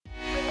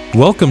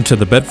Welcome to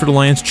the Bedford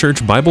Alliance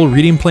Church Bible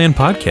Reading Plan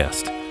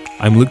Podcast.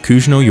 I'm Luke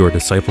Cousino, your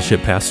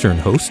discipleship pastor and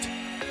host.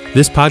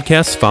 This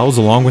podcast follows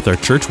along with our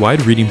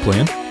church-wide reading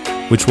plan,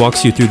 which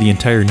walks you through the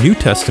entire New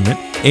Testament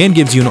and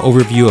gives you an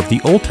overview of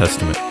the Old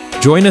Testament.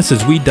 Join us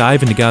as we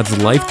dive into God's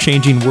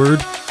life-changing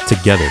Word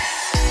together.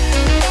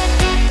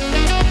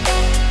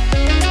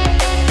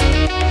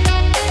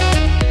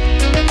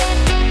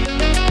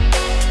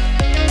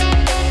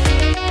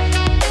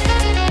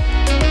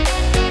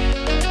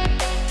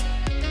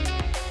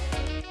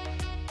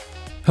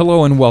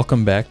 Hello and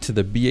welcome back to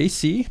the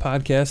BAC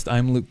podcast.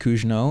 I'm Luke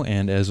Cousino,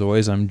 and as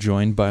always, I'm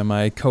joined by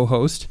my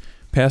co-host,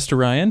 Pastor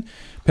Ryan.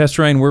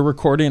 Pastor Ryan, we're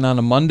recording on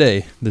a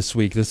Monday this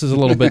week. This is a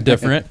little bit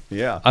different.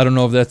 Yeah. I don't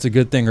know if that's a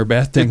good thing or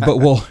bad thing, but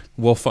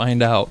we'll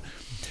find out.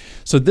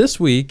 So this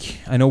week,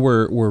 I know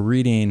we're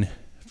reading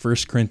 1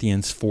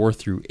 Corinthians 4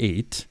 through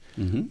 8,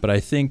 but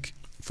I think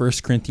 1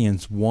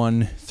 Corinthians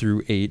 1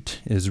 through 8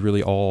 is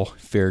really all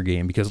fair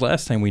game, because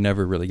last time we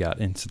never really got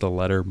into the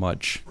letter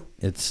much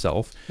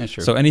itself. That's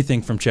true. So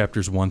anything from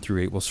chapters 1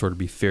 through 8 will sort of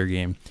be fair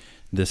game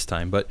this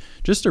time. But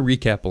just to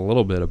recap a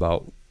little bit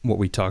about what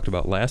we talked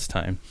about last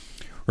time,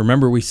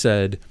 remember we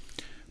said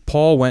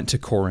Paul went to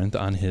Corinth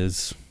on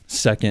his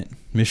second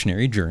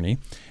missionary journey.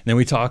 And then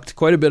we talked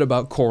quite a bit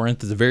about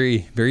Corinth. It's a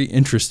very, very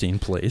interesting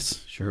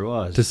place. Sure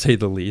was. To say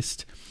the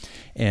least.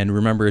 And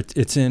remember,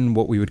 it's in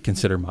what we would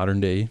consider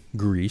modern-day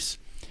Greece.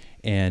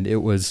 And it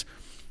was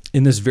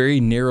in this very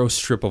narrow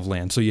strip of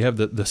land. So you have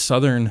the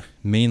southern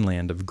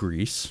mainland of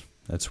Greece.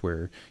 That's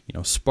where,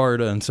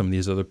 Sparta and some of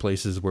these other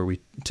places where we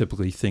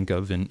typically think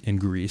of in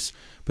Greece.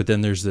 But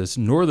then there's this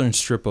northern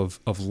strip of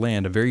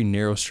land, a very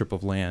narrow strip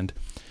of land.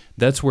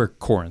 That's where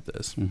Corinth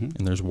is.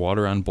 And there's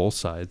water on both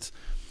sides.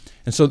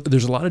 And so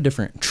there's a lot of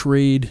different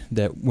trade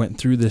that went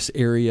through this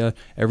area.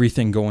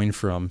 Everything going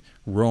from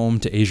Rome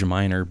to Asia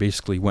Minor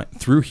basically went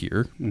through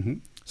here.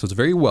 So it's a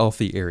very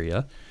wealthy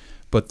area.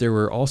 But there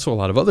were also a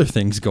lot of other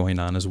things going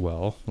on as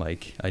well,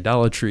 like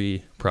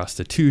idolatry,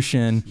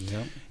 prostitution.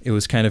 Yep. It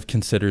was kind of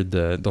considered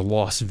the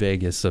Las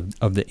Vegas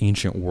of the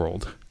ancient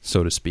world,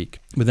 so to speak.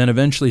 But then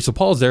eventually, so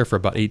Paul's there for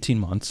about 18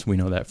 months. We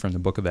know that from the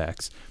book of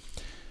Acts.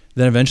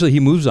 Then eventually he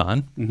moves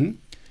on.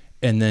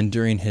 And then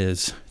during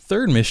his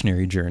third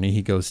missionary journey,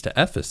 he goes to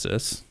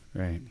Ephesus.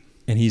 Right.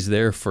 And he's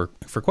there for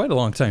quite a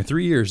long time,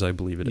 3 years, I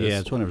believe it is. Yeah,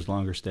 it's one of his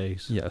longer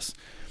stays. Yes.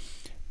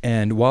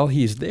 And while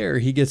he's there,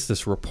 he gets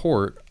this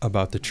report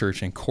about the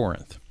church in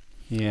Corinth.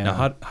 Yeah.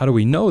 Now, how do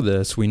we know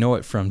this? We know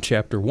it from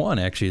chapter 1,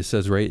 actually. It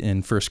says right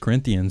in 1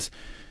 Corinthians,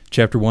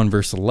 chapter 1,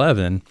 verse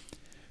 11,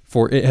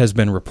 "For it has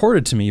been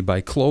reported to me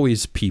by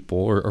Chloe's people,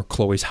 or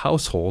Chloe's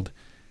household,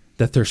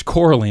 that there's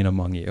quarreling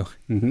among you."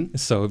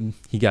 So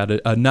he got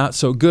a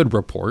not-so-good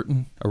report,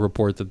 a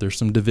report that there's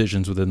some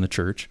divisions within the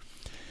church.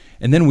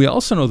 And then we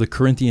also know the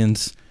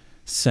Corinthians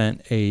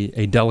sent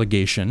a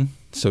delegation,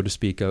 so to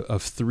speak,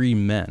 of 3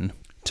 men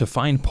to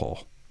find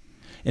Paul.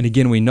 And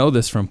again, we know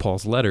this from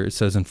Paul's letter. It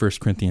says in 1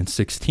 Corinthians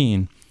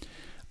 16,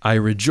 "I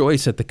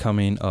rejoice at the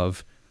coming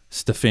of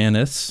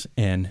Stephanas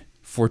and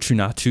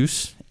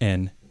Fortunatus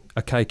and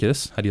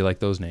Achaicus." How do you like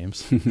those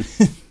names?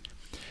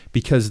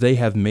 "Because they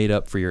have made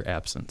up for your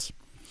absence."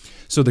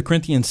 So the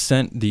Corinthians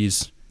sent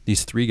these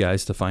 3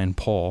 guys to find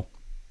Paul,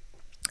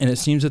 and it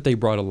seems that they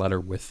brought a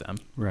letter with them.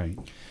 Right.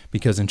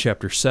 Because in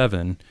chapter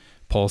 7,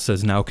 Paul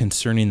says, "Now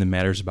concerning the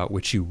matters about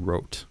which you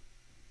wrote."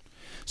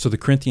 So the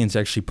Corinthians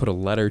actually put a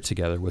letter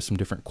together with some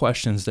different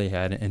questions they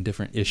had and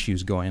different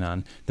issues going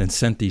on, then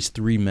sent these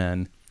 3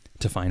 men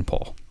to find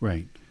Paul.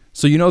 Right.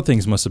 So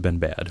things must have been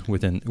bad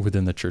within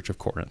the church of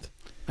Corinth.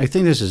 I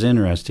think this is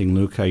interesting,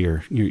 Luke, how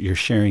you're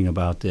sharing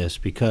about this,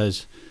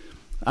 because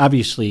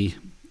obviously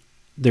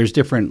there's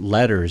different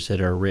letters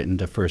that are written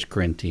to 1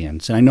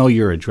 Corinthians, and I know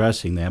you're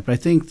addressing that, but I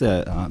think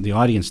the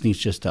audience needs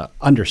just to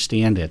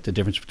understand it, the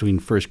difference between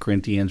 1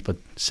 Corinthians, but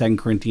 2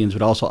 Corinthians,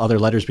 but also other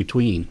letters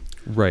between.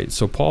 Right.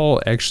 So Paul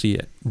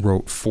actually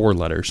wrote 4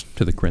 letters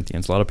to the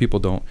Corinthians. A lot of people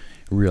don't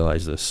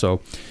realize this.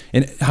 So,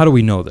 and how do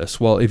we know this?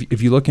 Well,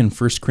 if you look in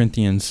 1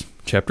 Corinthians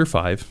chapter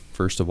 5,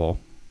 first of all,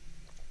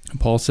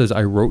 Paul says,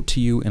 "I wrote to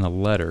you in a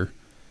letter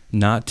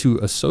not to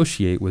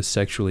associate with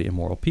sexually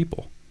immoral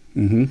people."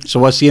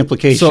 So what's the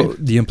implication? So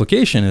the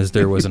implication is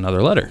there was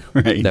another letter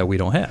right. that we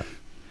don't have.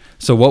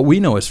 So what we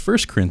know as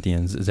 1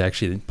 Corinthians is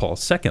actually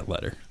Paul's second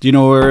letter. Do you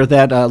know where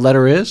that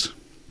letter is?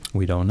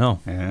 We don't know.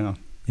 Yeah.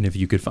 And if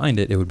you could find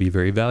it, it would be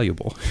very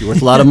valuable. You're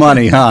worth a lot of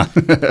money, huh?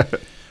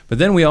 But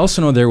then we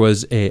also know there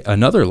was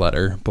another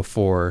letter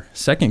before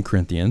 2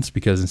 Corinthians,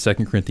 because in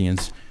 2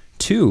 Corinthians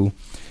 2,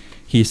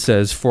 he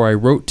says, "For I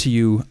wrote to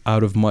you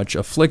out of much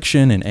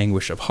affliction and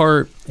anguish of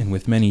heart, and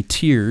with many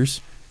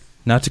tears,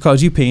 not to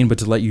cause you pain, but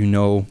to let you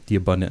know the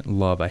abundant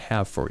love I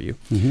have for you."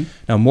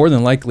 Now, more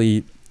than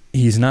likely,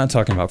 he's not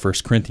talking about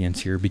 1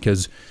 Corinthians here,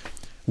 because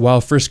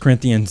while 1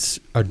 Corinthians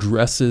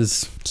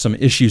addresses some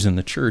issues in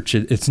the church,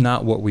 it's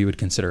not what we would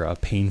consider a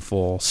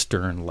painful,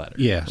 stern letter.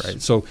 Yes.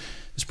 Right? So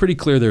it's pretty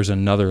clear there's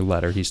another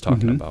letter he's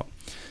talking about.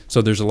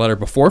 So there's a letter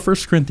before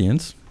 1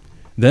 Corinthians,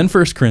 then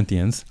 1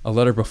 Corinthians, a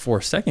letter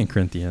before 2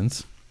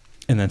 Corinthians,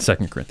 and then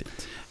 2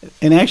 Corinthians.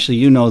 And actually,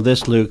 you know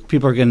this, Luke,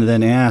 people are going to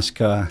then ask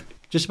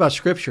just about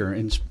Scripture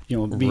and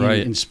being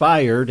Right.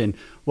 inspired. And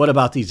what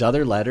about these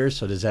other letters?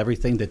 So does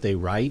everything that they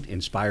write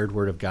inspired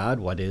Word of God?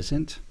 What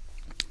isn't?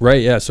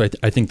 Right, yeah. So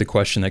I think the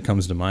question that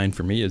comes to mind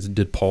for me is,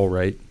 did Paul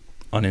write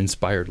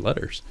uninspired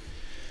letters?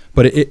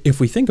 But if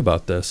we think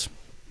about this,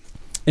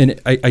 and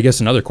I guess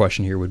another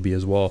question here would be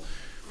as well,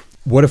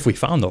 what if we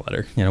found the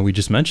letter? We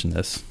just mentioned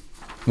this.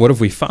 What if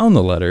we found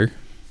the letter?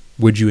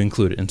 Would you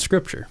include it in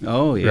Scripture?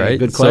 Oh, yeah, right?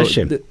 good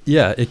question.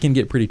 So, it can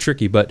get pretty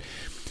tricky. But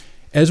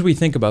as we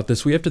think about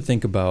this, we have to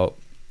think about,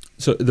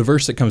 so the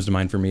verse that comes to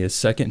mind for me is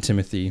 2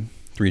 Timothy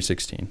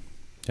 3:16.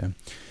 Okay?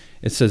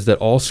 It says that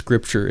all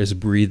Scripture is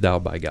breathed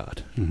out by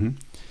God. Mm-hmm.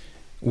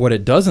 What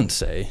it doesn't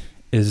say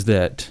is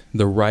that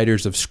the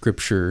writers of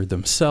Scripture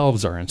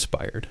themselves are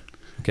inspired.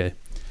 Okay,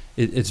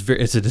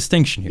 it's a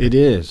distinction here. It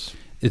is.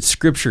 It's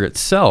Scripture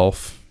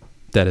itself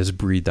that is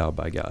breathed out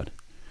by God.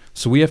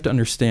 So we have to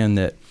understand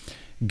that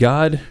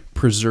God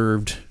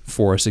preserved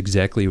for us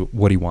exactly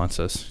what He wants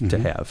us to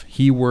have.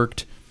 He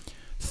worked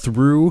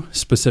through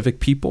specific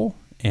people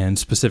and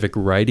specific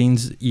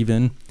writings,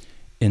 even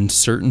in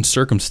certain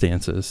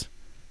circumstances,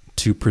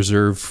 to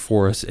preserve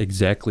for us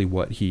exactly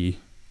what He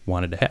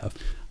wanted to have.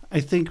 I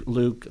think,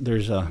 Luke,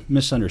 there's a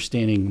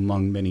misunderstanding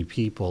among many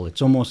people.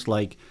 It's almost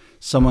like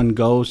someone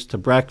goes to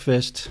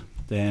breakfast,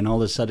 then all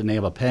of a sudden they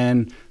have a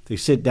pen, they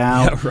sit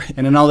down,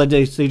 and then all that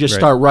they just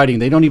start writing.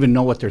 They don't even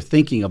know what they're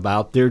thinking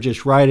about. They're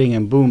just writing,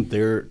 and boom,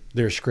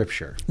 they're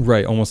Scripture.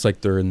 Right, almost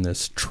like they're in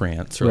this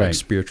trance or like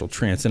spiritual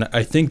trance. And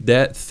I think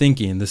that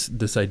thinking,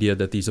 this idea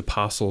that these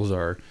apostles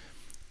are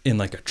in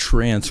like a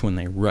trance when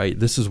they write,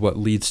 this is what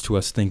leads to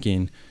us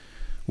thinking,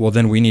 well,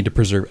 then we need to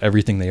preserve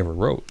everything they ever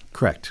wrote.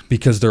 Correct.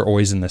 Because they're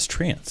always in this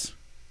trance.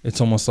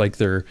 It's almost like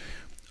they're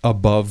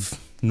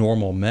above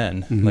normal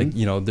men. Like,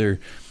 they're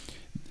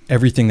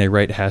everything they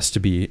write has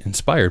to be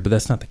inspired, but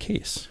that's not the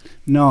case.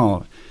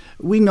 No.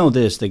 We know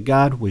this, that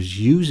God was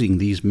using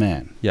these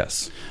men.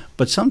 Yes.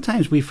 But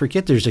sometimes we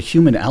forget there's a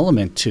human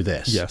element to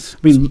this. Yes.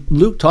 I mean,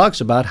 Luke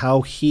talks about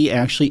how he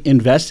actually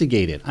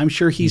investigated. I'm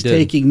sure he's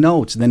taking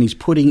notes, and then he's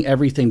putting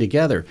everything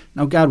together.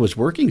 Now, God was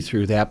working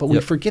through that, but we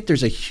forget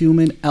there's a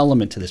human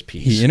element to this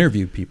piece. He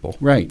interviewed people.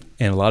 Right.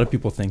 And a lot of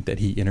people think that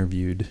he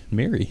interviewed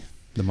Mary,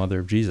 the mother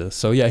of Jesus.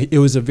 So, yeah, it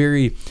was a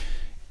very,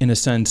 in a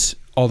sense,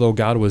 although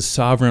God was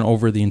sovereign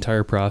over the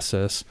entire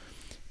process,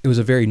 it was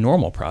a very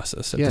normal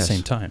process at the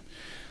same time.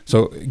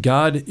 So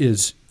God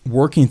is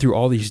working through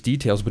all these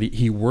details, but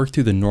he worked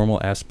through the normal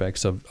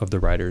aspects of the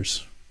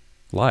writers'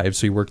 lives.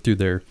 So he worked through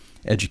their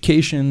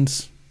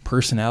educations,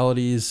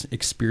 personalities,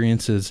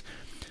 experiences,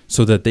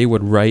 so that they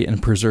would write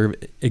and preserve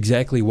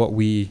exactly what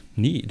we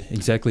need,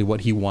 exactly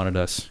what he wanted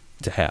us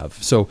to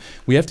have. So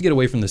we have to get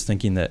away from this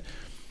thinking that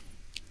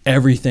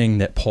everything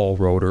that Paul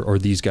wrote or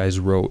these guys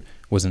wrote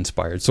was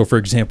inspired. So, for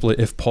example,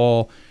 if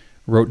Paul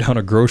wrote down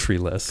a grocery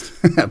list.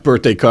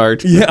 Birthday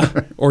card.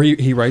 Yeah. Or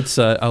he writes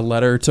a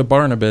letter to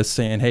Barnabas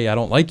saying, hey, I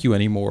don't like you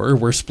anymore.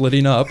 We're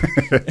splitting up.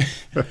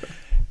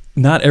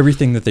 Not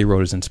everything that they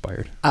wrote is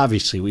inspired.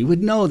 Obviously, we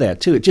would know that,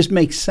 too. It just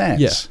makes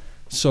sense. Yeah.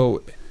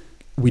 So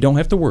we don't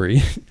have to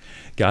worry.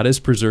 God has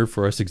preserved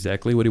for us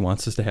exactly what he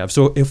wants us to have.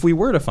 So if we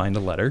were to find a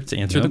letter to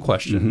answer the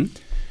question,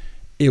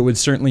 it would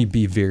certainly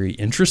be very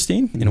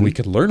interesting, and we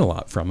could learn a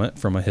lot from it.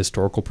 From a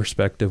historical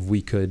perspective,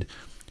 we could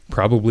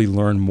probably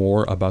learn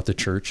more about the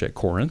church at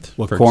Corinth.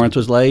 What Corinth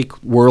was like,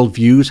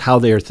 worldviews, how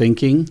they are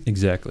thinking.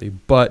 Exactly.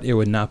 But it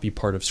would not be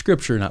part of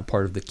Scripture, not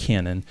part of the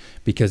canon,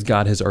 because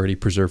God has already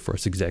preserved for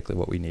us exactly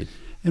what we need.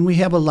 And we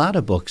have a lot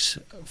of books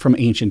from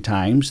ancient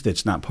times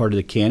that's not part of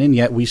the canon,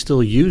 yet we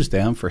still use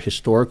them for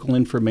historical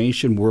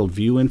information,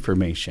 worldview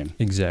information.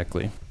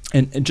 Exactly.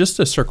 And just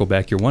to circle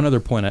back here, one other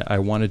point I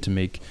wanted to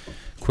make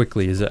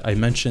quickly is that I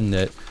mentioned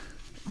that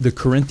the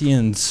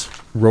Corinthians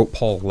wrote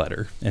Paul a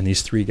letter, and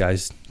these three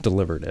guys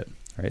delivered it.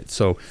 Right.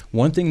 So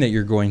one thing that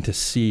you're going to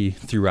see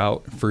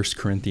throughout 1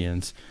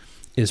 Corinthians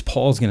is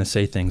Paul's going to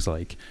say things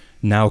like,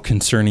 now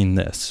concerning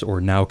this,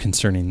 or now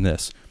concerning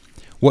this.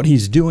 What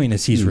he's doing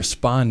is he's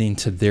responding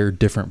to their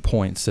different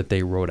points that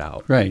they wrote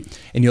out. Right.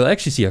 And you'll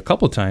actually see a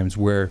couple times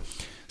where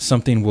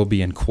something will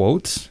be in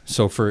quotes.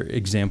 So, for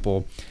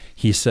example,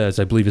 he says,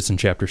 I believe it's in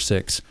chapter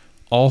 6,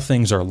 all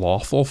things are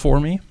lawful for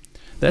me.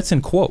 That's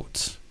in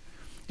quotes.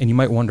 And you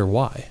might wonder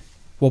why.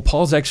 Well,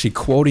 Paul's actually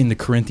quoting the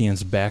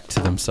Corinthians back to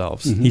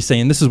themselves. He's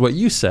saying, this is what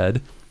you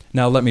said.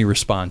 Now let me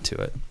respond to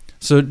it.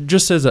 So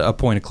just as a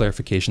point of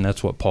clarification,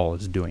 that's what Paul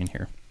is doing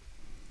here.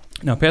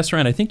 Now, Pastor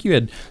Ryan, I think you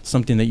had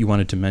something that you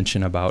wanted to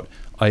mention about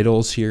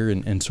idols here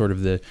and sort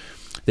of the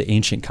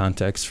ancient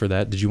context for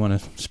that. Did you want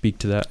to speak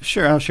to that?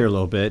 Sure, I'll share a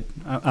little bit.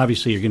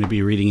 Obviously, you're going to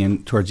be reading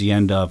in towards the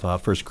end of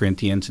 1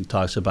 Corinthians and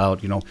talks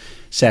about,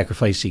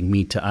 sacrificing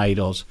meat to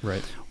idols.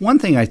 Right. One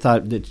thing I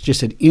thought that's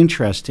just an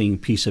interesting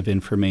piece of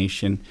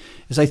information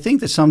is I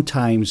think that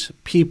sometimes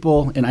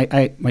people, and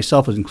I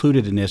myself was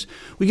included in this,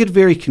 we get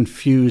very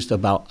confused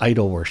about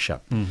idol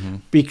worship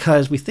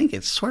because we think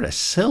it's sort of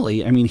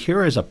silly. I mean,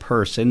 here is a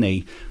person,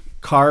 they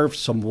carve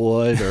some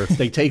wood or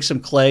they take some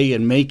clay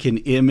and make an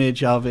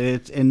image of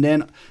it, and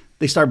then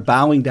they start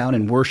bowing down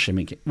and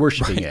worshiping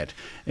it.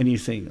 And you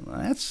think, well,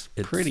 that's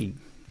pretty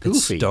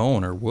goofy. It's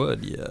stone or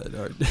wood,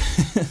 yeah.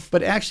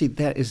 But actually,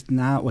 that is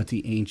not what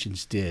the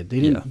ancients did.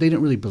 They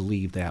didn't really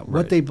believe that.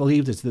 What they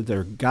believed is that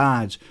their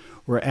gods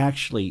were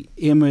actually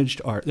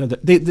imaged, or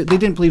they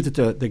didn't believe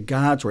that the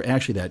gods were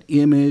actually that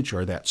image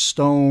or that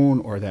stone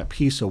or that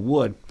piece of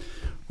wood.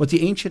 What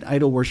the ancient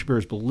idol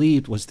worshippers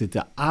believed was that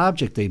the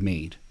object they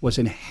made was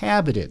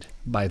inhabited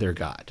by their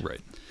god. Right.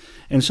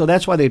 And so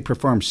that's why they'd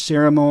perform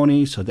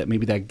ceremonies so that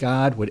maybe that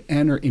god would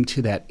enter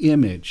into that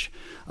image.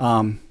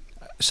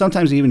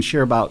 Sometimes they even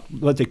share about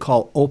what they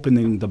call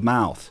opening the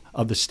mouth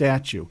of the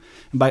statue.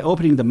 And by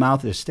opening the mouth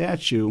of the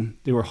statue,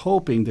 they were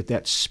hoping that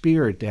that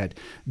spirit, that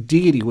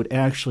deity, would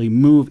actually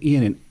move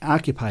in and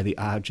occupy the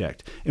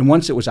object. And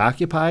once it was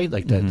occupied,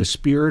 like the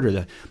spirit or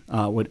the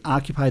would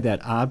occupy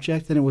that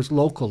object, then it was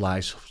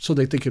localized so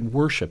that they could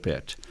worship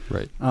it.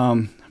 Right.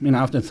 I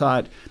often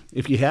thought,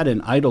 if you had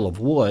an idol of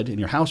wood and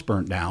your house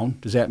burnt down,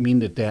 does that mean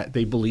that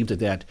they believed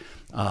that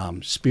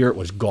spirit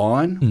was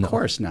gone? No. Of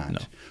course not. No.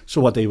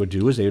 So what they would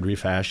do is they would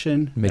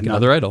refashion. Make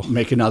another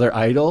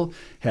idol,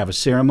 have a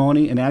ceremony,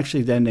 and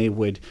actually then they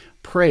would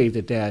pray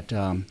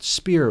that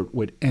spirit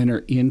would enter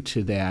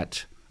into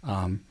that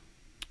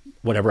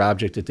whatever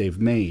object that they've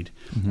made.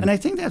 And I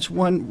think that's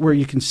one where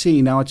you can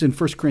see, now it's in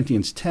 1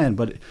 Corinthians 10,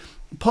 but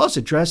Paul's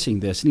addressing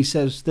this, and he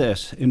says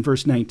this in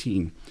verse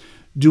 19.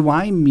 Do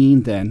I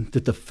mean then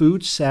that the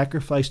food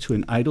sacrificed to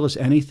an idol is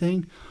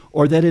anything,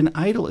 or that an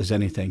idol is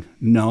anything?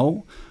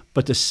 No,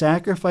 but the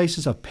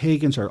sacrifices of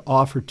pagans are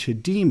offered to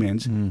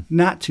demons,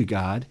 not to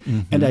God,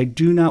 and I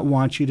do not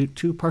want you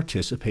to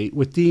participate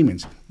with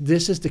demons.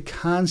 This is the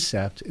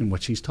concept in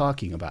which he's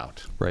talking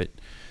about. Right.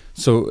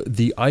 So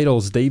the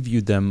idols, they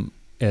viewed them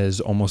as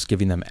almost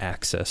giving them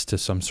access to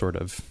some sort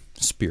of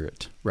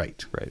spirit.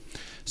 Right. Right.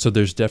 So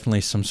there's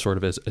definitely some sort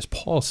of, as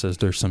Paul says,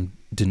 there's some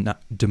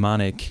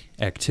demonic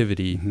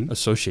activity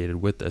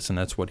associated with this, and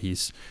that's what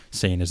he's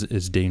saying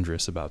is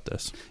dangerous about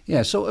this.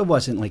 Yeah, so it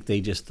wasn't like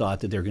they just thought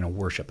that they were going to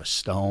worship a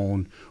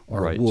stone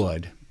or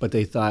wood, but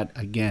they thought,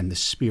 again, the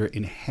spirit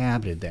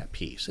inhabited that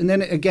piece. And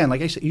then, again,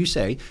 like I said, you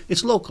say,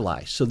 it's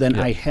localized. So then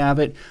I have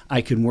it,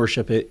 I can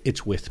worship it,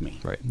 it's with me.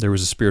 Right. There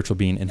was a spiritual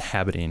being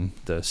inhabiting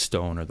the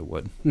stone or the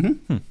wood.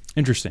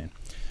 Interesting.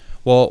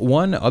 Well,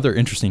 one other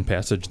interesting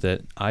passage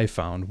that I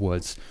found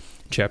was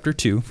chapter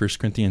 2, 1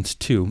 Corinthians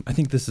 2. I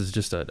think this is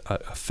just a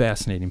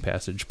fascinating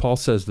passage. Paul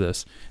says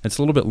this. It's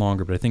a little bit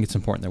longer, but I think it's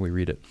important that we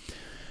read it.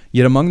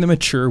 Yet among the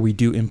mature we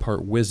do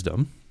impart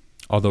wisdom,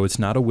 although it's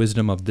not a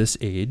wisdom of this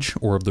age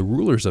or of the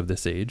rulers of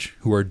this age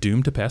who are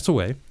doomed to pass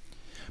away,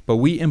 but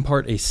we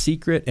impart a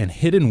secret and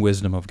hidden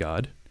wisdom of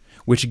God,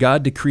 which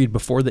God decreed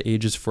before the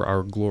ages for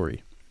our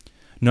glory.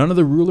 None of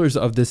the rulers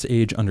of this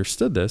age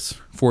understood this,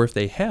 for if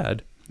they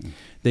had,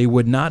 they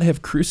would not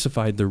have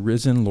crucified the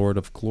risen Lord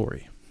of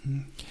glory.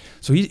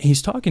 So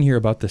he's talking here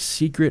about the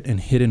secret and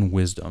hidden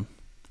wisdom.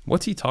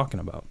 What's he talking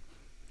about?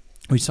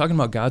 He's talking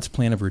about God's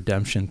plan of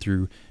redemption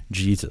through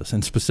Jesus,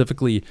 and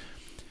specifically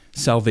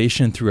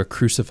salvation through a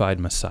crucified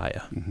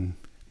Messiah.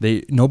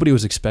 Nobody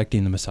was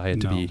expecting the Messiah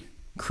to be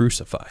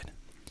crucified.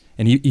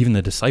 And even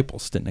the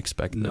disciples didn't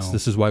expect this.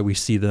 This is why we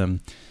see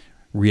them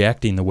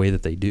reacting the way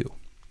that they do.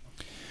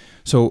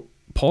 So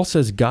Paul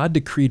says God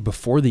decreed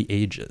before the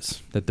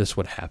ages that this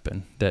would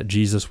happen, that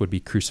Jesus would be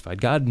crucified.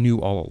 God knew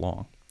all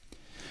along.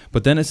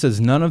 But then it says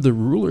none of the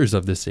rulers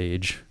of this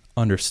age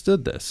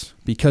understood this,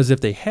 because if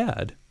they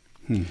had,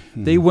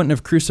 they wouldn't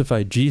have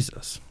crucified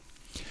Jesus.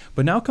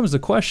 But now comes the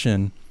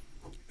question,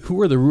 who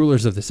are the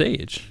rulers of this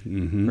age,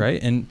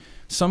 right? And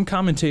some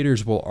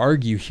commentators will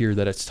argue here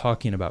that it's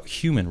talking about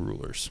human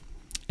rulers,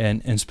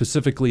 and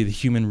specifically the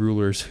human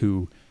rulers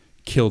who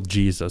killed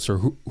Jesus or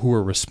who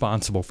were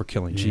responsible for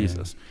killing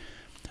Jesus.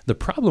 The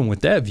problem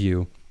with that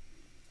view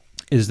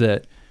is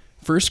that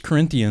 1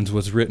 Corinthians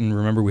was written,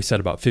 remember we said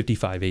about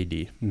 55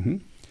 AD.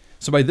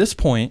 So by this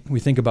point, we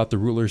think about the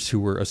rulers who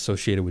were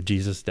associated with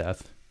Jesus'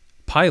 death.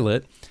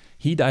 Pilate,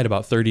 he died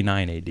about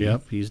 39 AD.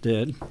 Yep, he's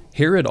dead.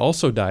 Herod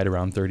also died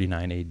around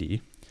 39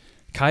 AD.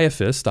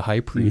 Caiaphas, the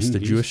high priest, the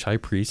Jewish high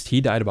priest, he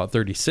died about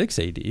 36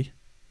 AD.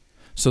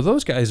 So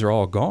those guys are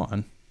all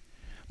gone.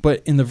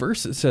 But in the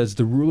verse it says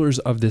the rulers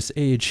of this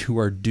age who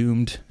are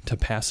doomed to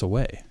pass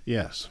away.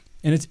 Yes.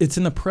 And it's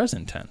in the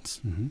present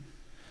tense.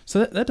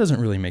 So that doesn't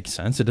really make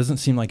sense. It doesn't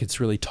seem like it's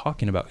really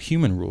talking about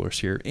human rulers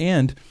here.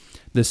 And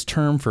this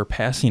term for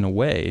passing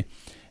away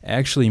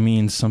actually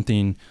means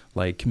something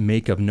like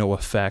make of no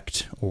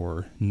effect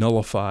or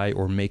nullify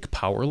or make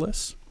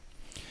powerless.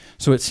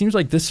 So it seems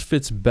like this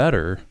fits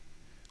better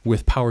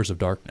with powers of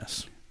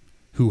darkness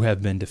who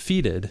have been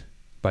defeated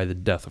by the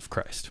death of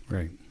Christ.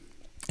 Right.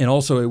 And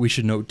also we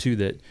should note too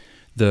that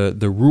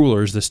the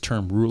rulers, this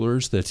term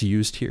rulers that's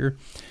used here,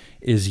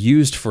 is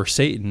used for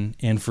Satan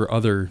and for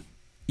other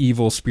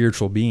evil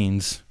spiritual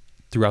beings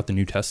throughout the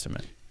New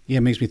Testament. Yeah,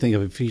 it makes me think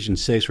of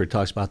Ephesians 6 where it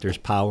talks about there's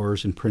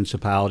powers and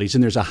principalities,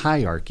 and there's a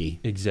hierarchy.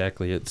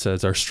 Exactly. It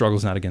says our struggle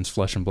is not against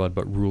flesh and blood,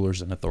 but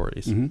rulers and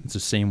authorities. It's the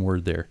same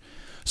word there.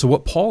 So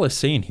what Paul is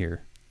saying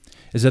here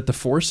is that the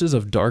forces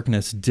of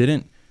darkness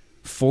didn't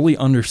fully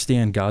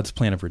understand God's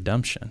plan of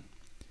redemption.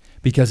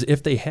 Because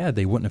if they had,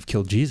 they wouldn't have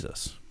killed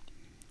Jesus.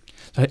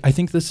 I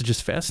think this is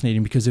just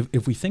fascinating because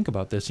if we think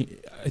about this,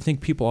 I think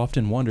people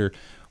often wonder,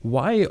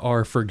 why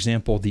are, for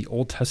example, the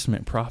Old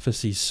Testament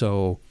prophecies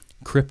so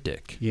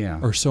cryptic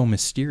or so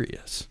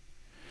mysterious?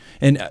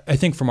 And I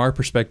think from our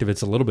perspective,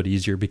 it's a little bit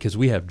easier because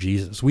we have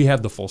Jesus. We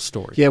have the full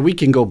story. Yeah, we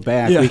can go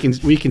back. Yeah.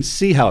 We can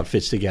see how it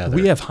fits together.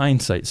 We have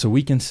hindsight, so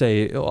we can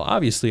say, well,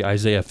 obviously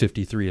Isaiah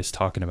 53 is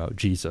talking about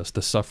Jesus,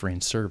 the suffering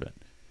servant.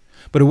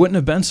 But it wouldn't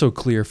have been so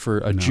clear for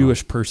a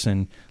Jewish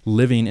person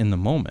living in the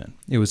moment.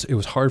 It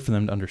was hard for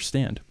them to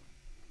understand.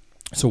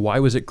 So why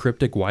was it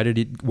cryptic? Why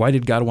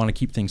did God want to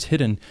keep things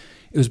hidden?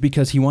 It was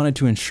because he wanted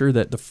to ensure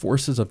that the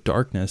forces of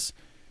darkness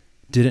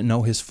didn't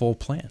know his full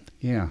plan.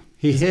 Yeah,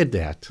 he hid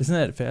that. Isn't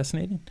that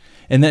fascinating?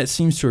 And that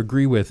seems to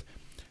agree with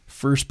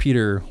 1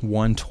 Peter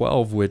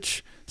 1:12,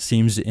 which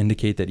seems to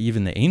indicate that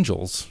even the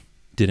angels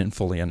didn't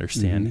fully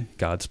understand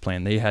God's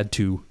plan. They had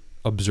to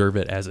observe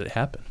it as it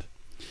happened.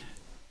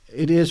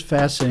 It is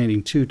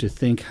fascinating, too, to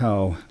think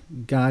how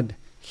God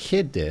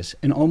hid this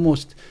and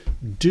almost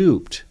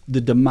duped the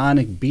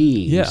demonic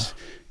beings. Yeah.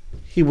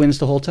 He wins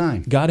the whole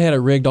time. God had it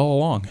rigged all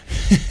along.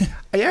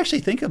 I actually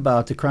think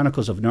about the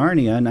Chronicles of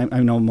Narnia, and I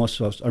know most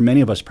of us, or many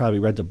of us probably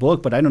read the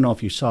book, but I don't know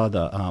if you saw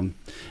the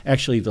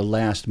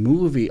last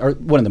movie, or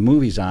one of the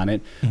movies on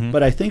it,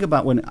 but I think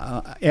about when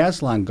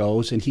Aslan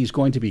goes and he's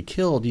going to be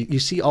killed, you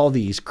see all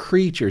these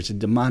creatures and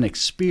demonic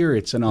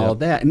spirits and all of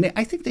that, and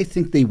I think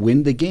they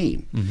win the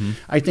game.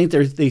 I think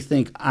they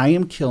think, I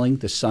am killing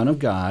the Son of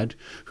God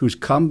who's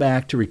come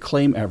back to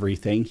reclaim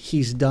everything.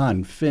 He's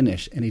done,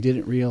 finished, and he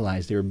didn't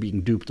realize they were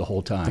being duped the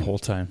whole time. The whole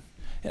time.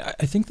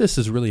 I think this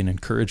is really an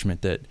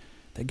encouragement that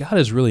God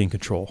is really in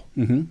control.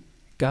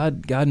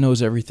 God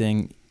knows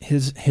everything.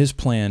 His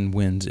plan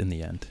wins in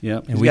the end.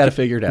 Yeah, he's got to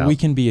figure it out. We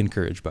can be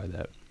encouraged by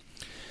that.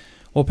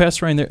 Well,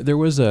 Pastor Ryan, there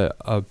was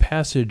a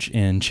passage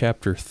in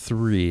chapter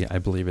 3, I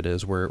believe it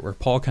is, where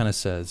Paul kind of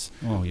says,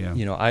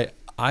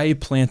 I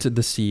planted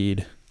the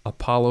seed,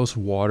 Apollos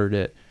watered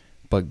it,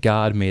 but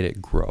God made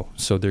it grow.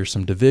 So there's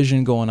some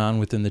division going on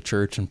within the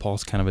church, and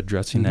Paul's kind of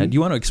addressing that. Do you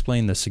want to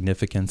explain the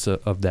significance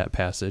of that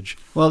passage?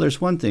 Well,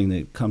 there's one thing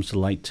that comes to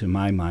light to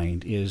my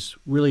mind is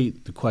really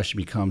the question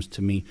becomes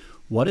to me,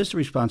 what is the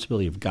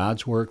responsibility of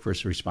God's work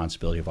versus the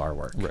responsibility of our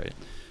work? Right.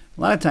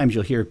 A lot of times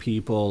you'll hear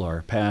people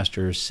or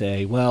pastors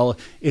say, well,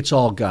 it's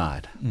all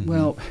God.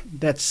 Well,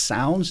 that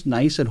sounds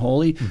nice and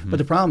holy, but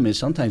the problem is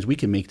sometimes we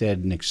can make that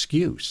an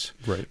excuse.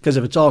 Right. Because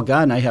if it's all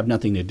God and I have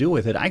nothing to do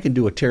with it, I can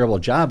do a terrible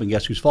job, and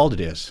guess whose fault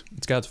it is?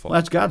 It's God's fault. Well,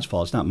 that's God's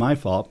fault. It's not my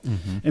fault.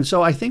 And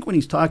so I think when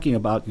he's talking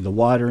about the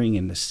watering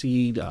and the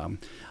seed,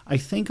 I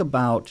think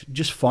about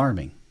just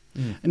farming.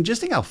 And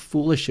just think how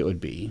foolish it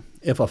would be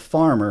if a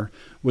farmer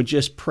would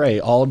just pray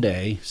all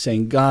day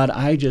saying, God,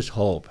 I just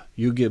hope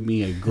you give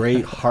me a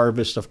great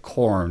harvest of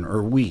corn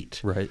or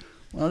wheat. Right.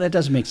 Well, that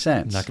doesn't make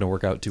sense. Not going to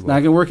work out too well. Not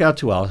going to work out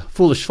too well.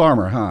 Foolish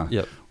farmer, huh?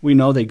 Yep. We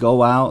know they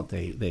go out,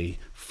 they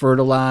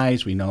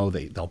fertilize. We know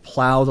they'll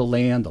plow the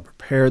land, they'll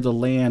prepare the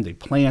land, they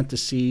plant the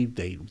seed,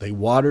 they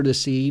water the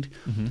seed.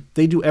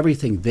 They do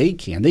everything they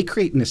can. They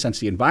create, in a sense,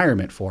 the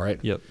environment for it.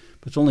 Yep.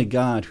 But it's only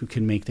God who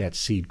can make that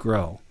seed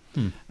grow.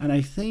 And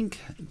I think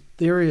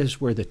there is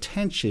where the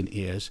tension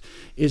is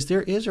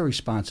there is a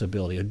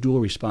responsibility, a dual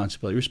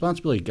responsibility.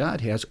 Responsibility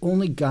God has,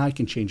 only God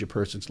can change a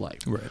person's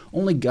life. Right.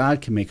 Only God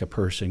can make a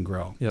person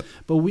grow. Yep.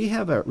 But we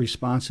have a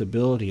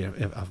responsibility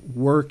of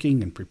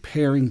working and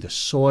preparing the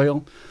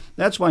soil.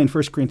 That's why in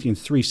 1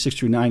 Corinthians 3, 6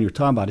 through 9, you're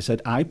talking about, it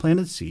said, I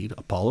planted the seed,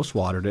 Apollos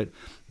watered it,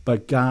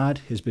 but God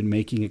has been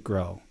making it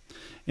grow.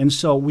 And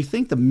so we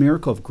think the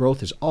miracle of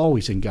growth is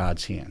always in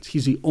God's hands.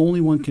 He's the only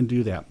one who can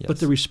do that. Yes. But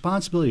the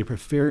responsibility of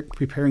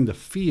preparing the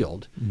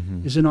field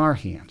is in our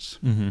hands.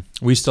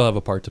 We still have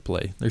a part to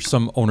play. There's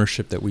some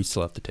ownership that we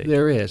still have to take.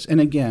 There is.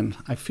 And again,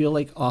 I feel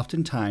like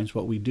oftentimes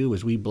what we do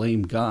is we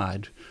blame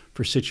God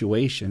for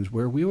situations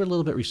where we were a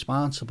little bit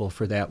responsible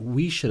for that.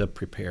 We should have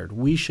prepared.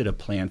 We should have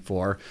planned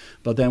for.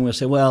 But then we'll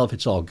say, well, if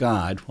it's all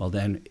God, well,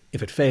 then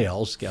if it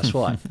fails, guess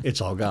what?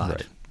 It's all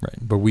God. Right.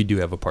 But we do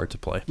have a part to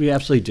play. We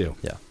absolutely do.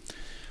 Yeah.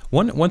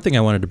 One thing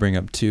I wanted to bring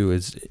up too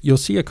is you'll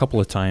see a couple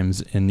of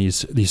times in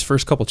these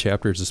first couple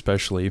chapters,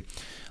 especially,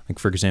 like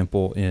for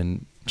example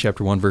in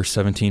chapter 1 verse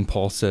 17,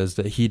 Paul says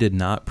that he did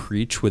not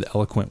preach with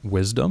eloquent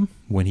wisdom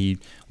when he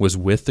was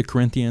with the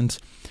Corinthians.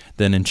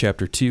 Then in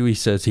chapter 2 he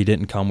says he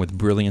didn't come with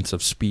brilliance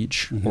of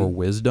speech or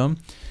wisdom.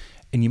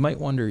 And you might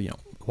wonder,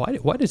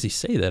 why does he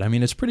say that? I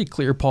mean, it's pretty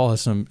clear Paul has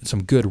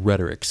some good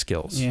rhetoric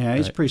skills. Yeah,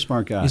 he's a pretty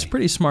smart guy. He's a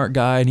pretty smart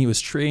guy, and he was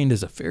trained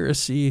as a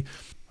Pharisee.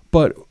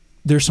 But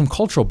there's some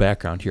cultural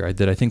background here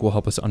that I think will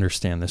help us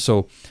understand this.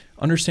 So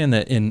understand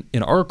that in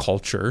our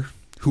culture,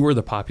 who are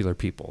the popular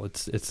people?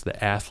 It's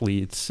the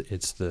athletes,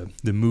 it's the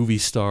movie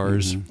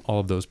stars, all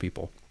of those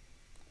people.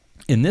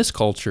 In this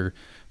culture,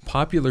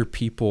 popular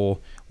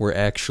people were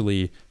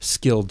actually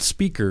skilled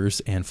speakers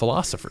and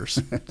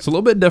philosophers. It's a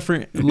little bit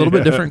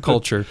different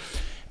culture.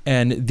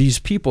 And these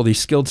people, these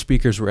skilled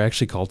speakers, were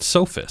actually called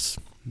sophists.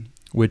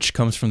 which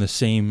comes from the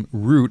same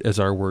root as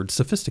our word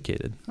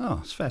sophisticated. Oh,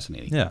 it's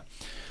fascinating. Yeah.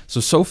 So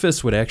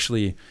sophists would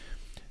actually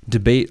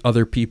debate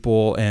other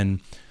people, and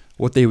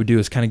what they would do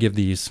is kind of give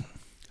these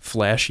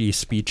flashy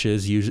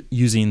speeches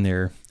using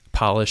their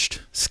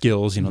polished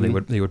skills.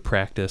 They would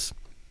practice.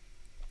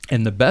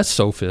 And the best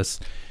sophists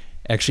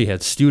actually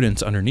had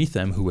students underneath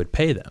them who would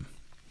pay them.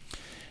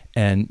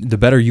 And the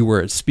better you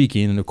were at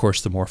speaking, and of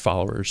course, the more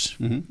followers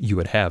you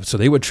would have. So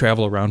they would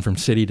travel around from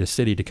city to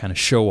city to kind of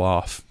show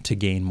off to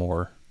gain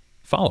more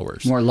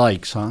followers. More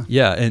likes, huh?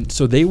 Yeah, and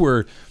so they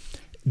were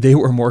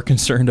more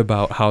concerned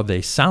about how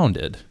they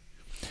sounded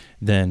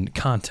than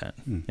content,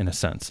 in a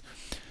sense.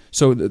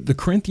 So the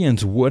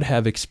Corinthians would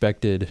have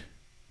expected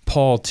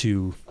Paul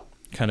to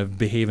kind of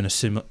behave in a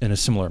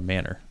similar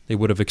manner. They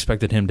would have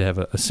expected him to have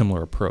a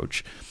similar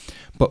approach.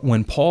 But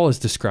when Paul is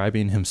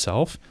describing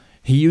himself,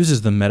 he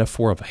uses the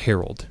metaphor of a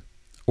herald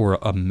or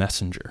a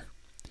messenger.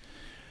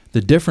 The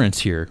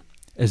difference here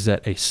is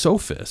that a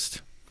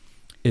sophist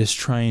is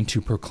trying to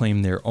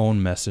proclaim their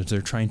own message.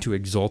 They're trying to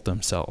exalt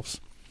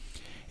themselves.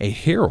 A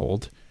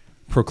herald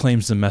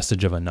proclaims the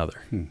message of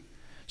another.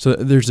 So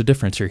there's a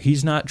difference here.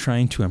 He's not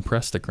trying to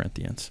impress the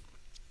Corinthians.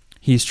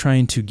 He's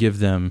trying to give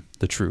them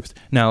the truth.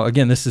 Now,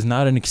 again, this is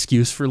not an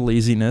excuse for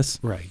laziness.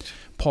 Right.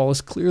 Paul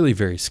is clearly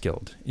very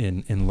skilled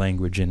in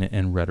language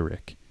and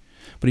rhetoric.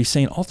 But he's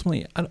saying,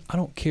 ultimately, I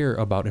don't care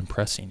about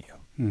impressing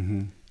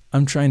you.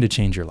 I'm trying to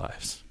change your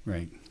lives.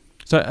 Right.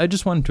 So I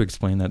just wanted to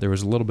explain that. There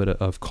was a little bit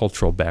of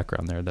cultural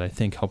background there that I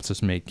think helps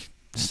us make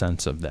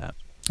sense of that.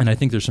 And I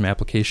think there's some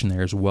application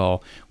there as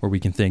well where we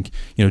can think,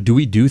 do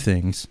we do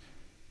things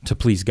to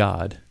please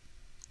God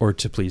or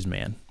to please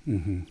man?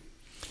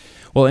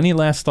 Well, any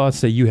last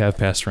thoughts that you have,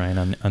 Pastor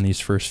Ryan, on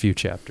these first few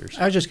chapters?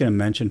 I was just going to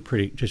mention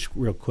just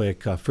real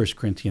quick, 1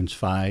 Corinthians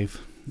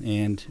 5.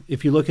 And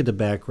if you look at the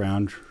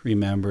background,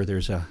 remember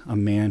there's a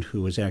man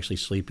who was actually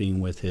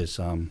sleeping with his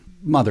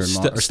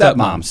mother-in-law, or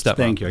stepmom.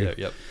 Thank you.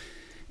 Yep.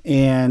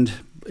 And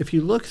if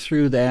you look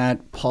through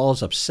that,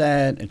 Paul's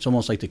upset. It's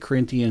almost like the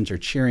Corinthians are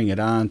cheering it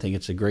on, think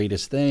it's the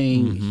greatest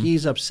thing.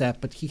 He's upset,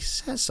 but he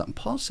says something.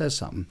 Paul says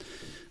something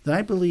that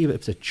I believe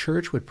if the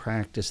church would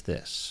practice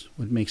this,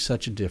 would make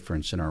such a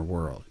difference in our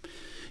world.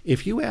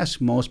 If you ask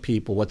most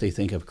people what they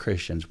think of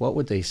Christians, what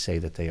would they say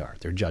that they are?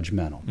 They're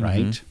judgmental,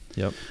 right?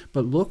 Yep.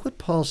 But look what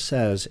Paul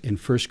says in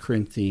 1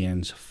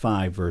 Corinthians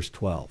 5, verse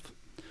 12.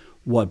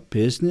 What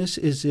business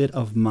is it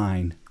of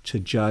mine to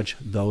judge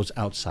those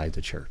outside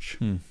the church?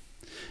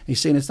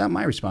 He's saying it's not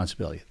my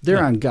responsibility.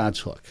 They're on God's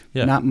hook,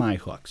 not my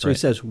hook. So he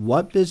says,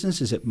 what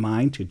business is it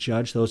mine to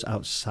judge those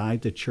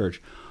outside the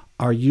church?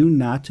 Are you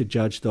not to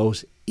judge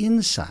those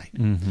inside?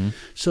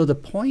 So the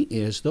point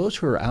is, those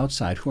who are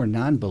outside, who are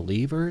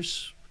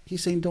non-believers,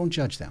 he's saying don't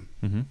judge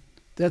them.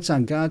 That's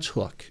on God's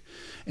hook.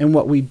 And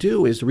what we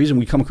do is, the reason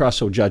we come across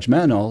so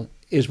judgmental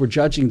is we're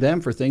judging them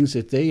for things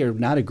that they are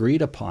not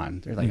agreed upon.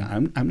 They're like,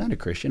 I'm not a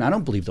Christian. I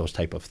don't believe those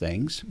type of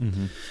things.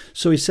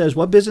 So he says,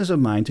 what business of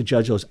mine to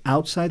judge those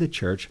outside the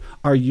church?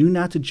 Are you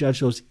not to judge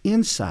those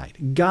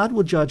inside? God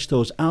will judge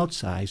those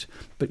outside,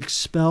 but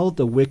expel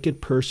the wicked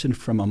person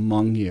from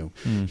among you.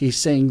 He's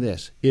saying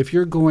this: if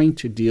you're going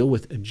to deal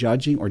with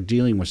judging or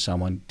dealing with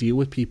someone, deal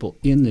with people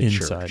in the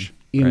church,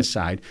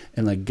 inside,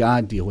 and let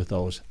God deal with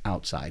those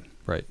outside.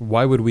 Right.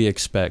 Why would we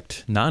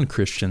expect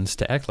non-Christians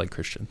to act like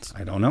Christians?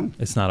 I don't know.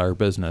 It's not our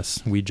business.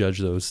 We judge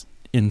those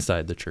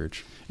inside the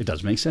church. It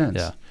does make sense.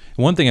 Yeah.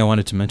 One thing I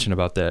wanted to mention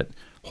about that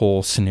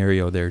whole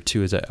scenario there,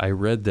 too, is that I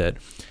read that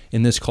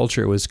in this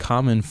culture, it was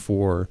common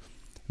for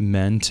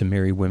men to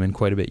marry women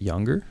quite a bit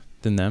younger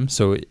than them.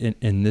 So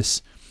in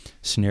this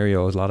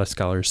scenario, a lot of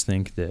scholars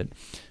think that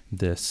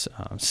this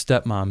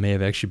stepmom may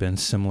have actually been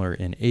similar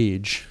in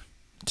age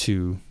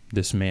to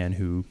this man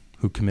who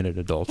committed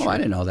adultery. Oh, I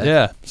didn't know that.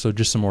 Yeah, so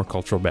just some more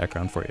cultural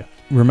background for you.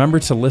 Remember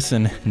to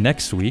listen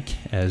next week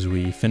as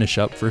we finish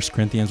up 1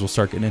 Corinthians. We'll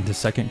start getting into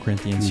 2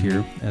 Corinthians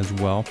here as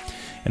well.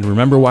 And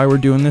remember why we're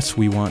doing this.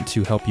 We want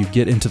to help you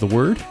get into the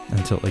Word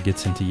until it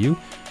gets into you,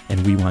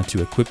 and we want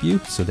to equip you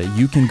so that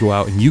you can go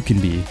out and you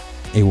can be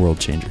a world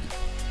changer.